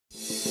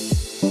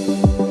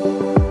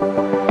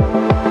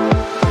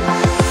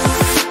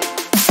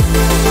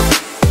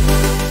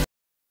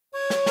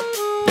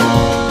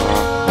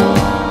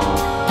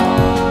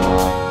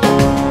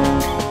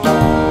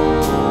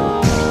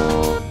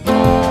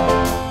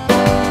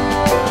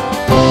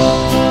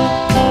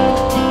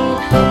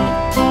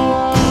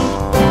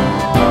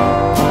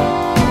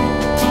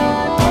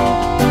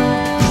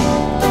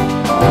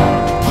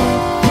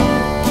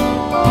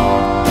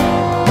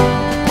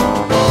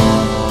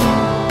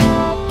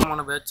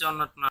మన బ్యాచ్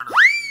ఉన్నట్టున్నాడు.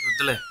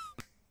 వద్దులే,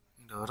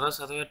 ఎవరో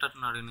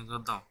చదివేటట్టున్నాడు. నేను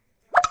చూద్దాం.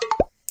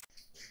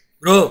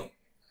 బ్రో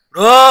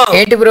బ్రో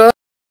ఏంటి బ్రో?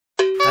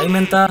 టైం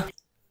ఎంత?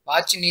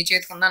 వాచ్ నీ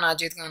చేతికుందా నా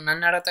చేతికుందా?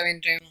 నన్ను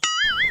అడుగుతావేంటి టైం?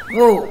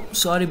 ఓ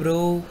సారీ బ్రో.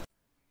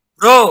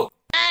 బ్రో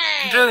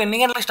ఇంటర్వ్యూ ఎన్ని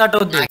గంటలకు స్టార్ట్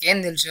అవుద్ది?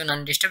 నాకేం తెలుసు,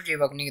 నన్ను డిస్టర్బ్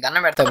చేయబాకు, నీకు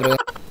దండం పెడతా బ్రో.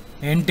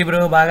 ఏంటి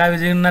బ్రో బాగా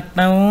బిజీ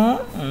ఉన్నట్టున్నావు?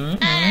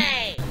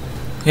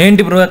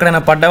 ఏంటి బ్రో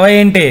ఎక్కడైనా పడ్డావా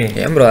ఏంటి?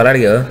 ఏం బ్రో అలా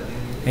అడిగావు?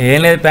 ఏం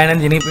లేదు,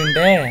 ప్యాంట్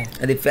చినిగిపోయింటే.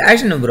 అది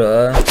fashion bro.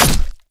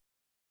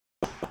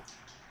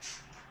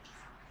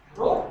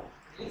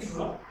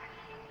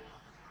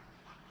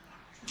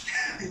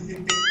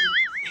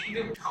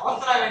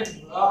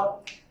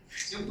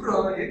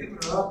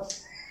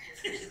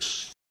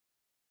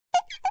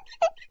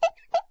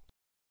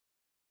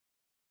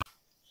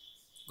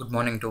 Good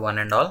morning to one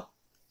and all.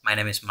 My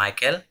name is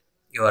Michael,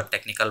 your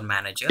technical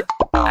manager,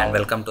 and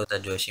welcome to the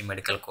Joshi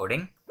Medical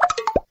Coding.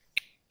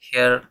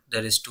 Here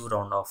there is 2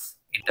 rounds of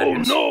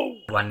interviews. Oh, no.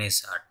 One is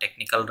a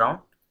technical round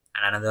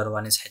and another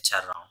one is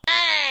HR round.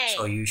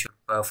 So you should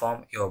perform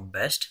your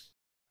best.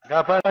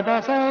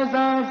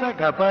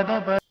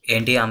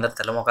 ఏంటి అందరు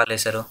తెల్ల మొఖాలు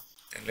వేశారు?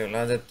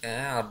 తెలుగులో చెప్తే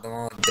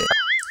అర్థమవుద్ది.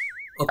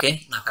 Okay,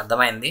 నాకు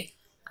అర్థమైంది.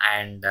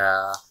 And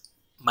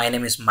my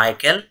name is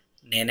Michael,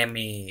 నేనే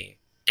మీ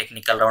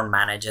టెక్నికల్ రౌండ్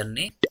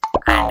మేనేజర్ని.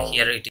 And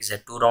here it is a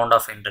 2 rounds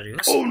of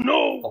interviews.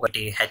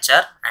 ఒకటి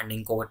హెచ్ఆర్ అండ్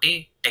ఇంకొకటి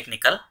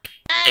టెక్నికల్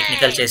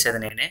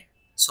చేసేది నేనే.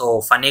 సో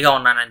ఫన్నీగా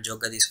ఉన్నానని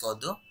జోక్గా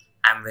తీసుకోవద్దు.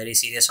 I'm very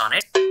serious on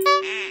it.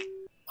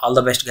 All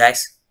the best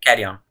guys,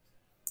 carry on.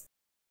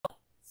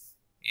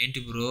 ఏంటి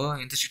బ్రో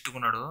ఇంత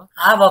చిట్టుకున్నాడు?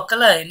 ఆ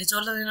బొక్కల ఎన్ని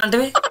చోట్ల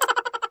తినంటివి?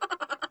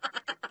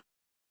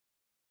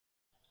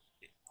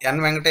 ఎన్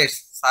వెంకటేష్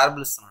సార్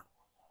పిలుస్తున్నాడు.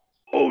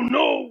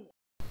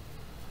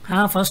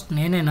 ఫస్ట్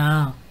నేనేనా?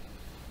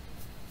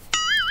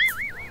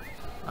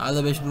 All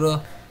the best bro.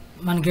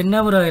 మనకెన్నా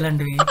bro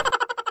ఇలాంటివి?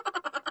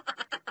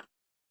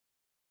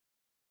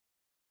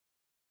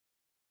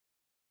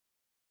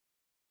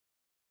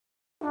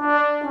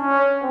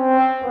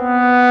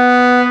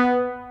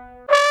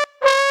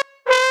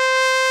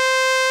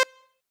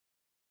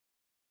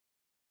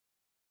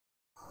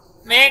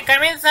 May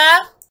come in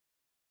sir.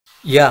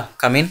 Yeah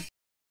come in.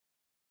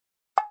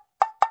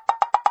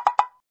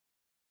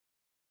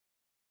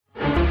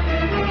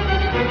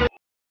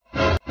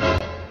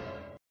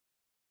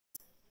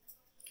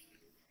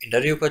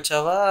 ఇంటర్వ్యూకి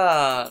వచ్చావా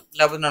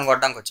లేకపోతే నన్ను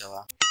కొట్టడానికి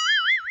వచ్చావా?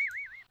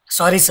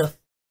 Sorry sir.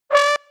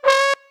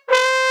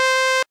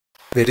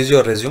 Where is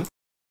your resume?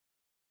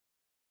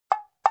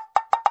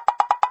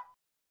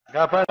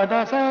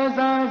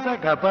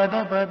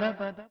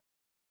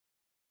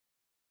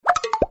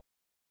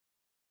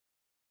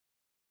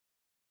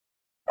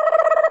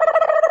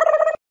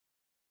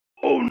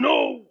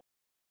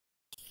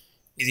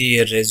 ఇది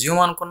రెజ్యూమ్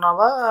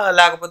అనుకున్నావా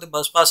లేకపోతే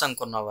బస్ పాస్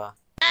అనుకున్నావా?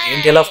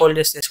 ఏంటి ఎలా ఫోల్డ్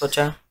చేసి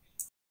తీసుకొచ్చా?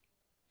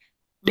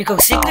 మీకు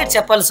ఒక సీక్రెట్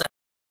చెప్పాలి సార్.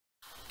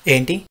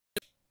 ఏంటి?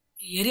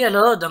 ఈ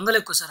ఏరియాలో దొంగలు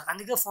ఎక్కువ సార్,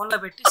 అందుకే ఫోన్లో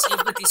పెట్టి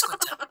సేఫ్గా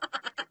తీసుకొచ్చా.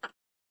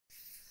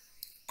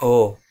 ఓ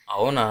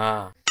అవునా?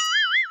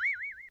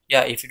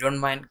 Yeah, if you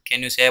don't mind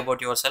can you say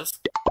about your self?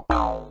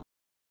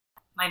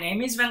 My name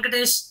is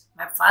Venkatesh,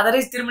 my father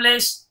is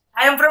Tirumalesh,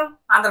 I'm from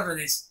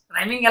Andhra Pradesh.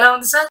 Rhyming ఎలా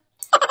ఉంది sir?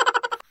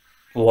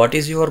 What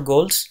is your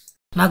goals?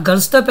 నాకు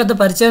గర్ల్స్తో పెద్ద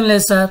పరిచయం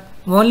లేదు సార్,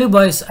 ఓన్లీ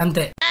బాయ్స్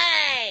అంతే.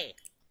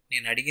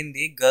 నేను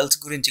అడిగింది గర్ల్స్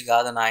గురించి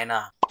కాదు నాయన,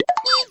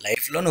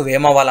 లైఫ్లో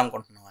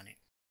నువ్వేమవ్వాలనుకుంటున్నావు అని.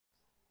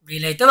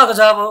 వీలైతే ఒక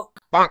జాబు,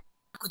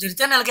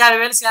 కుదిరితే నెలకి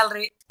 50,000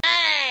 శాలరీ,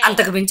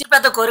 అంతకు మించి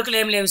పెద్ద కోరికలు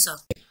ఏం లేవు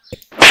sir.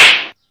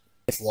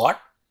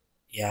 What?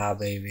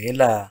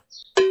 50,000?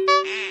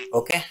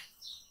 Okay,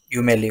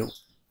 you may leave.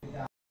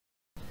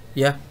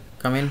 Yeah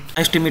come in.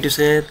 Nice to meet you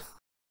sir.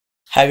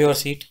 Have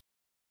your seat.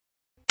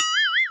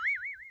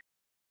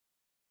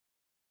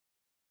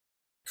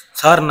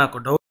 Sir నాకు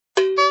డౌట్.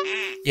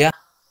 యా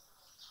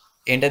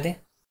ఏంటది?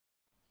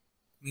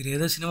 మీరు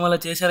ఏదో సినిమాలో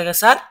చేశారు కదా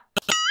సార్,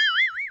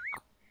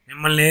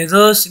 మిమ్మల్ని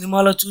ఏదో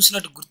సినిమాలో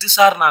చూసినట్టు గుర్తు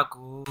సార్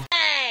నాకు.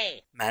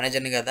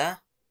 మేనేజర్ని కదా,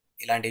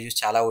 ఇలాంటివి చూసి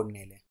చాలా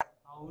ఊడినాయిలే.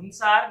 అవును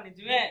సార్,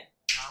 నిజమే,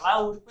 చాలా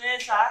ఊడిపోయాయి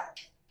సార్.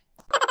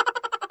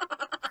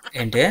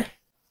 ఏంటి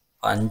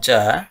పంచ?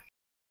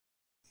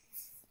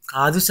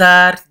 కాదు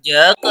సార్,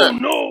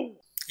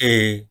 ఏ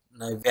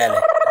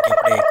నవ్వాలే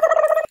ఎప్పుడే.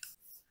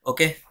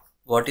 Okay,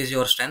 what is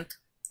your strength?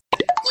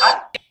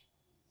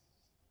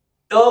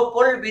 2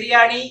 full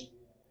biryani,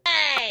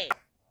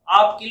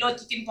 ½ kilo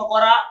chicken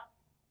pakora,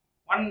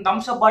 1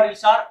 thumbs up bottle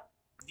sir.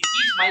 This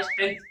is my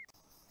strength.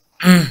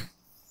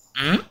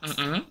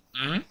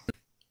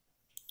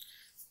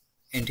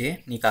 ఏంటి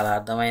నీకు అలా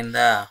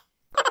అర్థమైందా?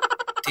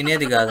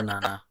 తినేది కాదు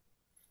నాన్న.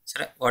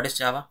 సరే, what is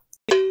Java?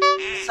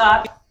 Sir,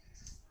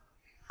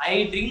 I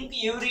drink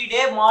every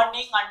day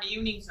morning and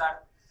evening sir.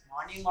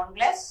 Morning 1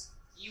 glass,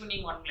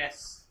 evening 1 glass.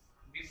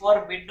 Before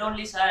bed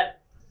only sir,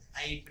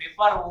 I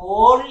prefer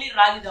only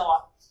ragi java,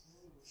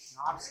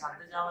 not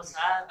sadda java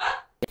sir.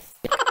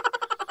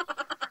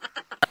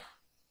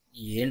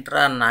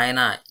 ఏంట్రా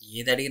నాయన,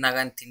 ఏది అడిగినా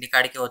కానీ తిండి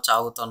కాడికే వచ్చి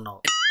ఆగుతున్నావు.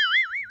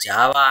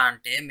 జావా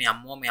అంటే మీ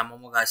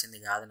అమ్మమ్మ కాసింది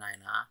కాదు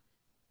నాయన,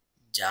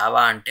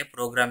 జావా అంటే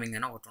ప్రోగ్రామింగ్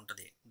అని ఒకటి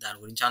ఉంటుంది, దాని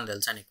గురించి ఏమైనా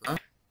తెలుసా నీకు?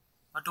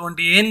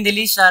 అటువంటి ఏం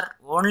తెలియదు సార్,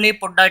 ఓన్లీ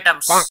ఫుడ్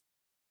ఐటమ్స్.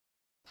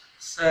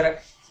 సరే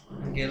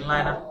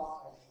ఇంకెళ్ళినాయన.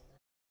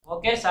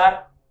 Okay sir,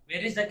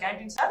 where is the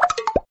canteen sir?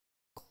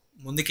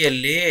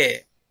 ముందుకెళ్ళి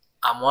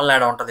ఆ మూల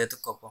ఏడ ఉంటుంది,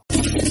 ఎత్తుక్కోపో.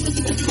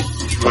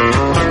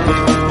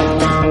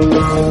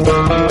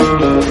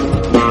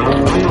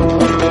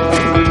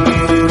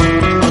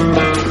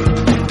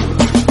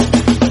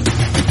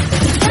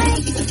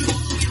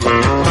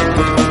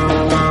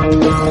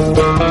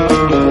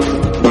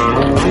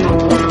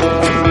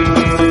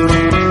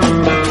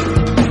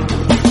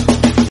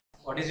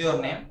 What is your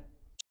name?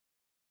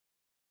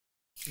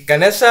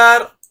 Ganesh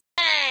sir.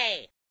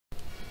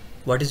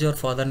 What is your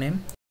father name?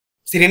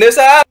 Srinu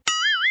sir.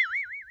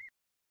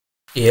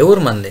 ఏ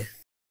ఊరు మంది?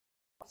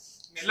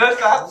 నెల్లూరు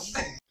సార్.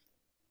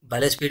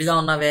 భలే స్పీడ్గా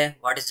ఉన్నావే.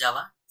 What is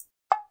Java?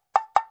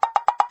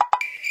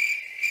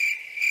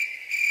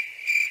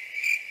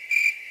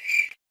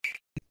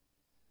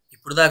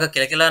 ఇప్పుడు దాకా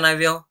కిలకిలా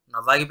నవ్వావు,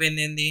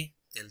 నవ్వాగిపోయింది ఏంది?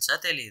 తెలుసా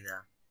తెలీదా?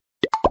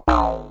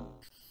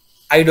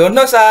 I don't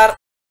know sir.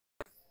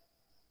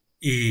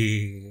 ఈ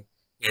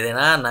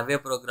ఏదైనా నవ్వే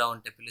ప్రోగ్రామ్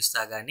ఉంటే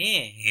పిలుస్తా గానీ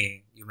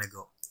you may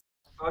go.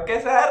 Okay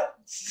sir.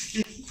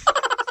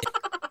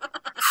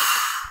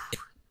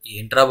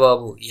 ఏంట్రా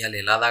బాబు ఇవాళ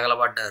ఇలా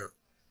తగలబడ్డారు?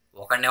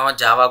 ఒకడినేమో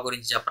జావా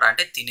గురించి చెప్పరా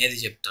అంటే తినేది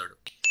చెప్తాడు,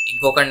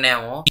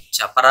 ఇంకొకడినేమో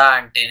చెప్పరా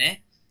అంటేనే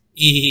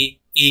ఈహి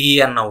ఈహి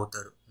అని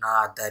నవ్వుతారు. నా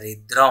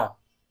దరిద్రం.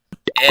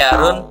 ఏ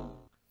అరుణ్,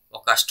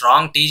 ఒక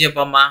స్ట్రాంగ్ టీ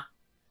చెప్పమ్మా.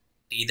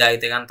 టీ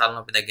తాగితే కానీ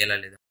తలనొప్పి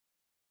తగ్గేలేదు.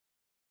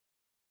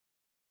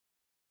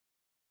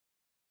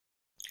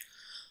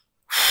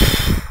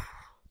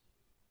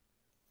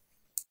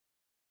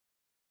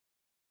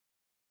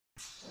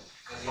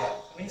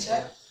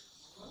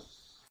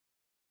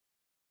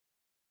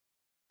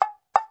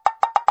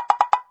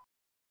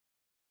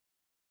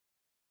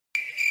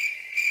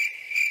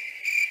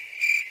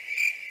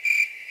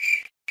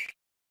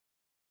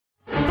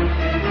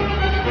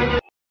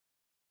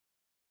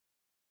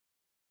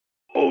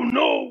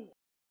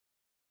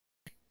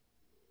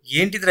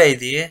 ఏంటిదిరా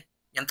ఇది,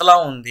 ఎంతలా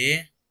ఉంది?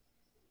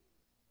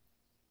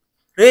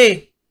 రే,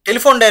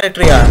 టెలిఫోన్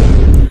డైరెక్టరీయా?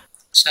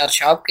 సార్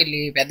షాప్కి వెళ్ళి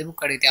పెద్ద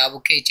బుక్ అడిగితే ఆ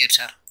బుక్కే ఇచ్చారు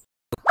సార్.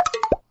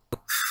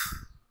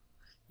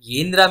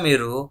 ఏందిరా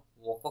మీరు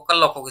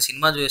ఒక్కొక్కళ్ళు ఒక్కొక్క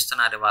సినిమా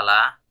చూస్తున్నారు ఇవాళ.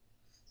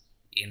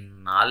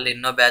 ఇన్నాళ్ళు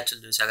ఎన్నో బ్యాచ్లు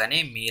చూసా కానీ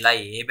మీలా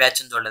ఏ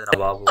బ్యాచ్ని చూడలేదురా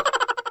బాబు.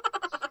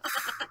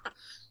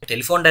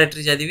 టెలిఫోన్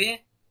డైరెక్టరీ చదివి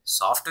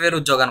సాఫ్ట్వేర్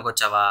ఉద్యోగానికి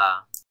వచ్చావా?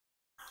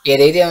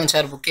 ఏదైతే ఏమో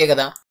సార్, బుక్కే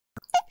కదా.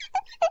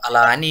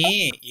 అలా అని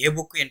ఏ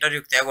బుక్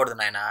ఇంటర్వ్యూకి తేకూడదు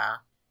నాయనా,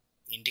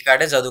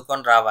 ఇంటికాడే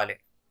చదువుకొని రావాలి.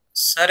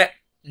 సరే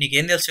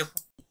నీకేం తెలుసు చెప్పు.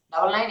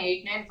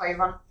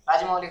 998951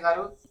 రాజమౌళి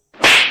గారు,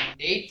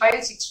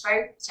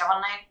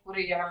 856579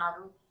 పూరి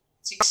జగన్నాథ్,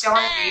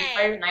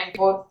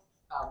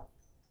 678594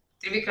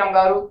 త్రివిక్రమ్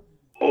గారు,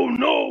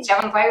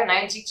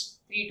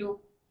 759632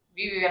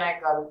 వివి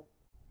వినాయక్ గారు,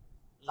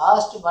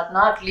 last but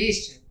not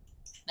least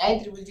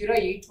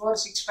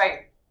 90008465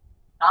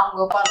 Ram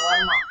Gopal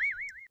Varma.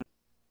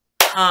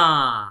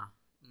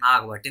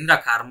 నాకు పట్టిందిరా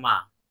కర్మ.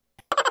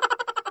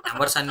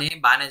 నెంబర్స్ అన్నీ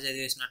బాగానే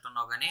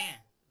చదివేసినట్టున్నావు కానీ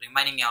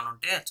రిమైనింగ్ ఏమైనా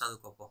ఉంటే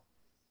చదువుకోపో.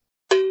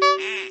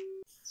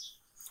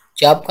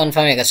 జాబ్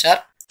కన్ఫర్మే కదా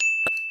సార్?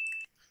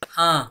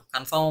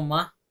 కన్ఫామ్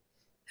అమ్మా.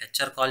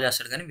 హెచ్ఆర్ కాల్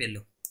చేస్తాడు కానీ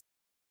వెళ్ళు.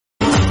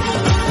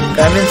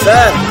 Coming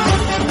sir.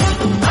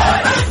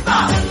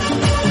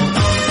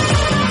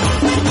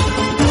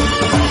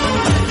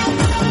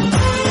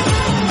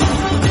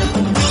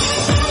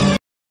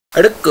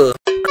 అడుక్కో.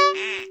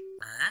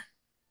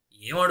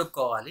 ఏం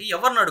అడుక్కోవాలి,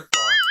 ఎవరిని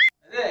అడుక్కోవాలి?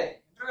 అదే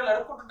ఇంటర్వ్యూలు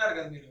అడుక్కుంటున్నారు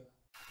కదా మీరు.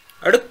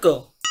 అడుక్కో.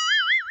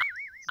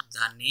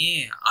 దాన్ని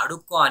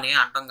అడుక్కో అని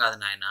అంటాం కాదు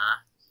నాయన,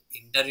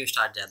 ఇంటర్వ్యూ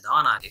స్టార్ట్ చేద్దాం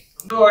అనాలి.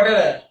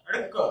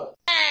 అడుక్కో.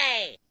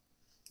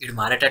 ఇడు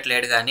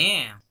మారేటట్లేడు కానీ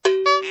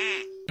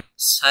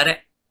సరే.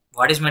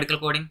 What is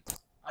medical coding?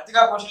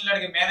 అతిగా క్వశ్చన్లు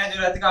అడిగే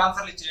మేనేజర్ అతిగా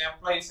ఆన్సర్లు ఇచ్చే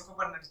ఎంప్లాయీ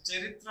సుఖపడినట్టు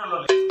చరిత్రలో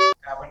లేదు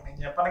కాబట్టి నేను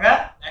చెప్పనుగా.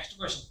 Next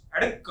question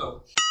అడుక్కో.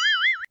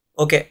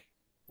 Okay,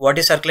 what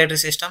is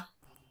circulatory system?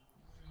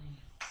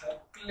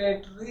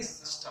 Circulatory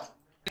system.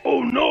 Oh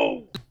no.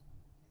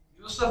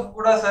 Yusuf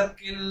కూడా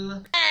circle,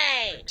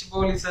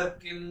 హెచ్బోలి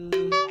circle,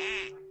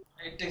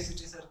 hitech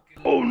city circle.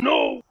 Oh no.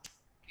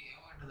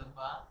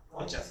 ఏమంటదబ్బా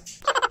వచ్చేస్తుంది.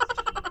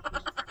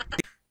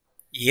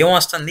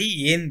 ఏమొస్తుంది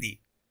ఏంది?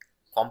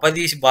 కొంప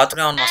తీసి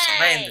బాత్రూమ్ ఏమన్నా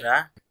వస్తుందా ఏందిరా?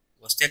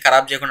 వస్తే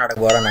ఖరాబ్ చేయకుండా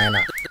అడగబోరా నాయన.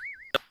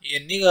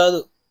 ఇవన్నీ కాదు,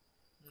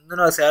 ముందు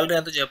నాకు శాలరీ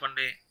ఎంతో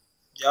చెప్పండి,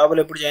 జాబులు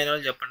ఎప్పుడు జాయిన్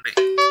అవ్వాలి చెప్పండి.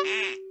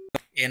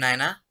 ఏ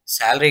నాయన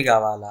శాలరీ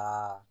కావాలా?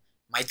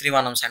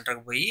 మైత్రివనం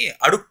సెంటర్కి పోయి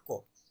అడుక్కో.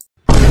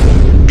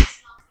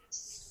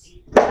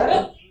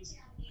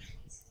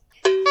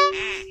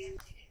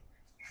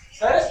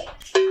 సరే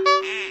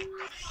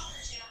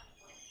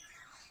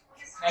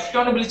నెక్స్ట్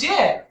వన్ పిలిచి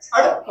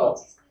అడుక్కో.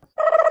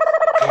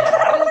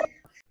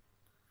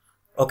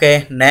 Okay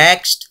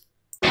next.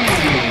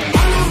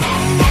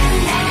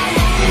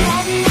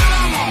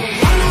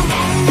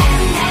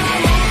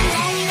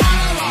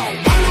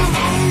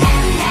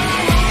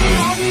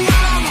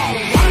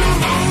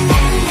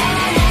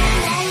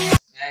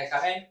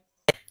 లైన్.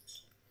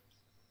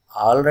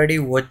 ఆల్రెడీ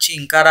వచ్చి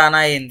ఇంకా రానా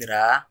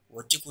ఏందిరా,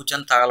 వచ్చి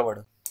కూర్చొని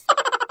తగలబడు.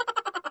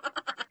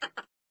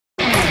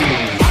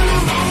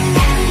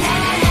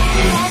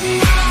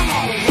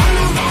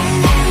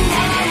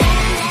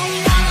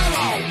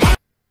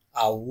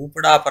 ఆ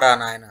ఊపిడాపరా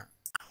నాయన.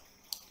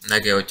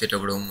 ఇందాకే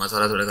వచ్చేటప్పుడు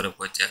మసాలా తోడ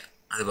కలుపు వచ్చా,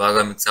 అది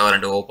బాగా మిక్స్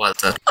అవ్వాలంటే ఓపాలి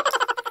సార్.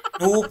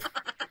 నువ్వు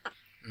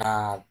నా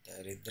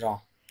దరిద్రం,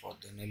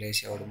 పొద్దున్నే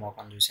లేచేవాడు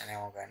మొఖం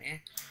చూసానేమో కానీ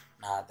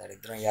నా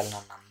దరిద్రం ఇవాళ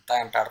నన్ను అంతా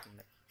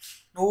వెంటాడుతుంది.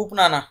 నువ్వు ఊపు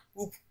నాన్న,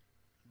 ఊపు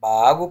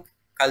బాగా ఊపు,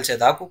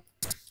 కలిసేదాకు.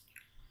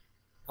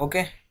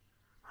 Okay,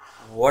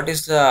 what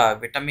is the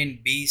vitamin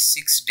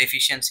B6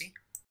 deficiency?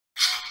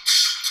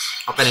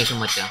 ఒక్క నిమిషం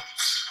వచ్చా.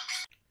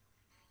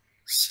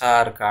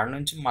 సార్ కాడ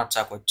నుంచి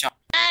మచ్చాకు వచ్చాం,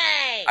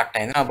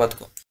 అట్టయింది నా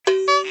బతుకు.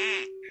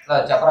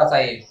 చెప్పరా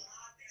సాయి,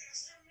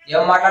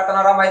 ఏం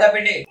మాట్లాడుతున్నారా మైదా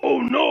పిండి?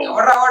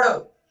 ఎవరు రావాడు?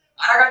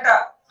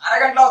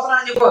 అరగంటలో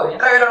వస్తున్నానని చెప్పు,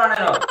 ఇంటర్వ్యూలో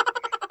నేను.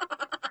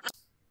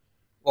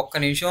 ఒక్క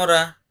నిమిషం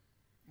రా,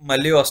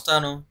 మళ్ళీ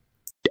వస్తాను.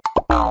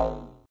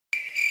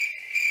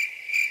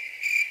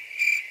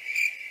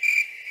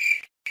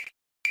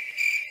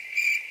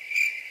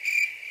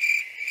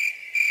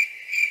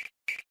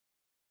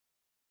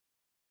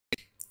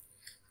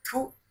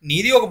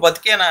 నీది ఒక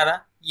బతికేనారా?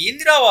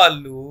 ఏందిరా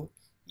వాళ్ళు,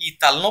 ఈ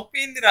తలనొప్పి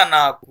ఏందిరా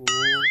నాకు?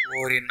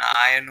 ఓరి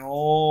నాయనో,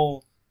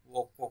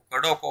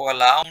 ఒక్కొక్కడు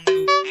ఒక్కొక్కలా ఉండు,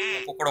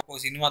 ఒక్కొక్కడు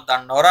ఒక్కొక్క సినిమా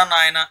దండవరా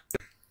నాయన.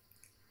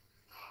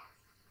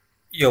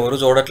 ఎవరు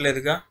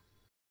చూడట్లేదుగా.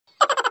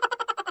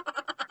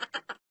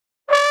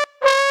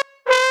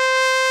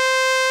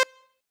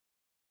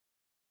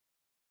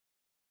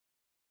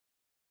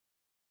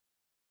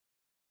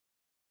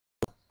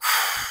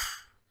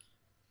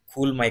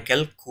 Cool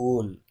Michael,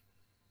 cool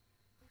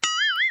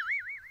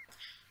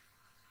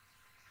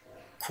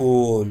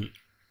cool.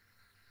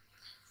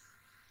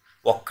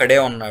 ఒక్కడే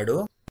ఉన్నాడు,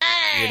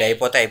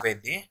 వీడైపోతే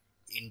అయిపోయింది,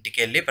 ఇంటికి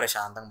వెళ్ళి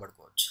ప్రశాంతంగా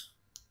పడుకోవచ్చు.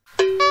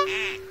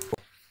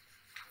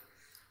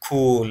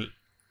 కూల్.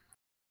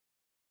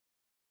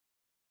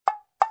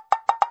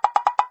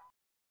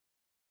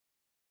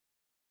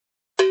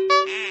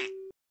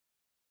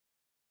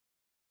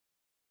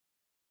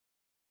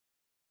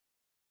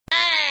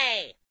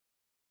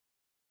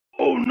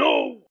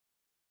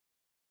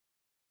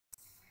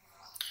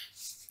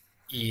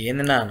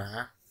 ఏంది నాన్న,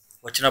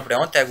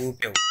 వచ్చినప్పుడేమో తెగ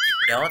ఊపావు,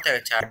 ఇప్పుడేమో తెగ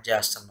చాట్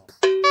చేస్తున్నావు.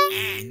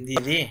 ఏంది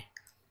ఇది,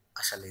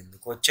 అసలు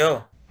ఎందుకు వచ్చావు?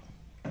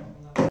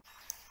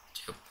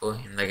 చెప్పు,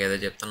 ఇందాకేదో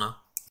చెప్తున్నావు.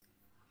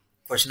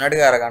 క్వశ్చన్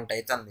అడిగి అరగంట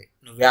అవుతుంది,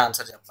 నువ్వే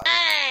ఆన్సర్ చెప్పాలి.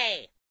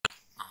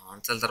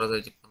 ఆన్సర్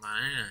తర్వాత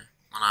చెప్తున్నానే.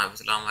 మన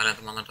ఆఫీసులో అమ్మాయిలు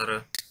ఎంతమంది ఉంటారు?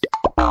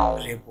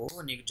 రేపు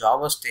నీకు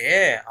జాబ్ వస్తే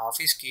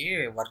ఆఫీస్కి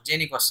వర్క్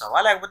చేయనీకి వస్తావా,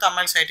 లేకపోతే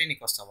అమ్మాయిల సైట్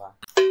నీకు వస్తావా?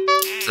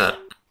 సార్,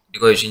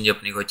 నీకో విషయం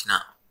చెప్పు. నీకు వచ్చిన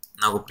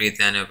నాకు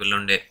ప్రీతి అనే పిల్ల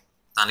ఉండే,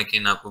 తనకి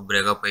నాకు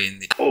బ్రేకప్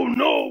అయ్యింది.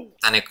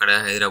 తను ఇక్కడ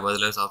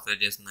హైదరాబాద్లో సాఫ్ట్వేర్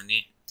చేస్తుందని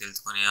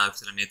తెలుసుకొని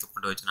ఆఫీసులో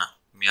ఎత్తుకుంటూ వచ్చిన.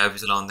 మీ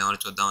ఆఫీసులో ఉందేమో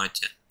చూద్దామని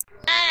వచ్చా.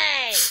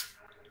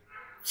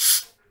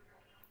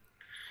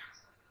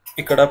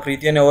 ఇక్కడ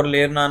ప్రీతి అని ఎవరు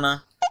లేరు నాన్న,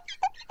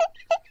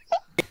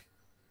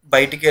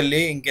 బయటికి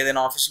వెళ్ళి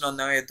ఇంకేదైనా ఆఫీస్లో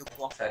ఉందేమో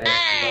ఎత్తుక్కో.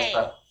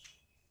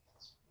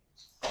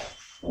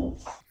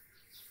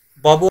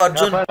 బాబు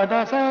అర్జున్,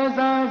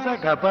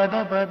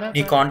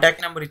 నీ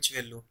కాంటాక్ట్ నెంబర్ ఇచ్చి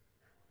వెళ్ళు.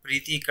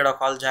 ప్రీతి ఇక్కడ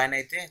కాల్ జాయిన్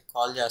అయితే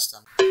కాల్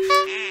చేస్తాను.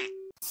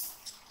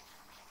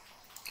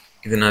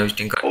 ఇది నా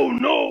విజిటింగ్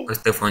కార్డ్,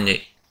 వస్తే ఫోన్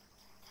చేయి.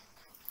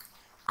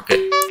 ఓకే.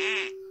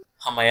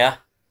 అమ్మయ్య,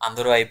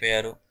 అందరూ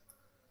అయిపోయారు,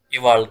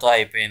 ఇవాళతో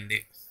అయిపోయింది.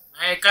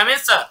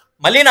 Coming sir.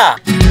 మళ్ళీనా?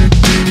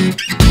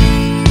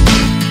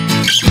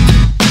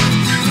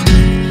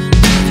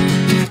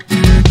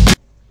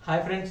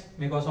 హాయ్ ఫ్రెండ్స్,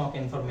 మీకోసం ఒక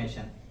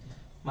ఇన్ఫర్మేషన్.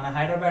 మన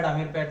హైదరాబాద్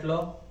అమీర్పేట్లో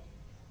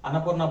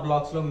అన్నపూర్ణ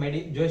బ్లాక్స్లో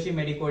జోషి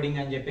మెడికోడింగ్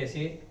అని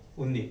చెప్పేసి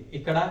ఉంది.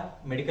 ఇక్కడ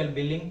medical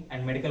billing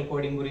and medical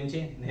coding గురించి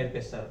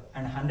నేర్పిస్తారు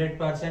అండ్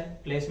 100%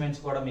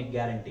 ప్లేస్మెంట్స్ కూడా మీకు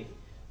గ్యారంటీ.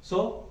 సో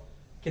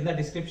కింద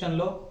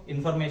డిస్క్రిప్షన్లో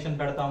ఇన్ఫర్మేషన్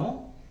పెడతాము,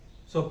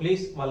 సో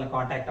ప్లీజ్ వాళ్ళని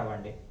కాంటాక్ట్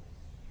అవ్వండి.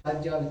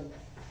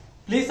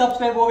 Please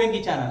subscribe oh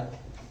Venky channel.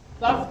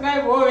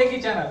 Subscribe oh Venky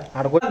channel.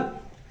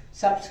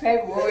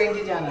 Subscribe oh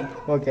Venky channel.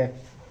 Okay.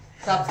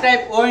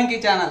 Subscribe oh Venky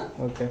channel.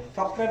 Okay.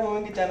 Subscribe oh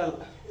Venky channel.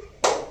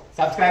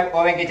 Subscribe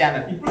oh Venky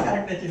channel. ఇప్పుడు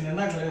కరెక్ట్ వచ్చింది,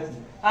 నాకు లేదు.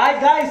 Hi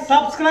guys,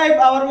 subscribe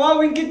our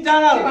Venky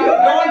channel.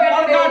 Don't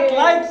forget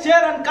like,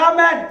 share and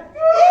comment.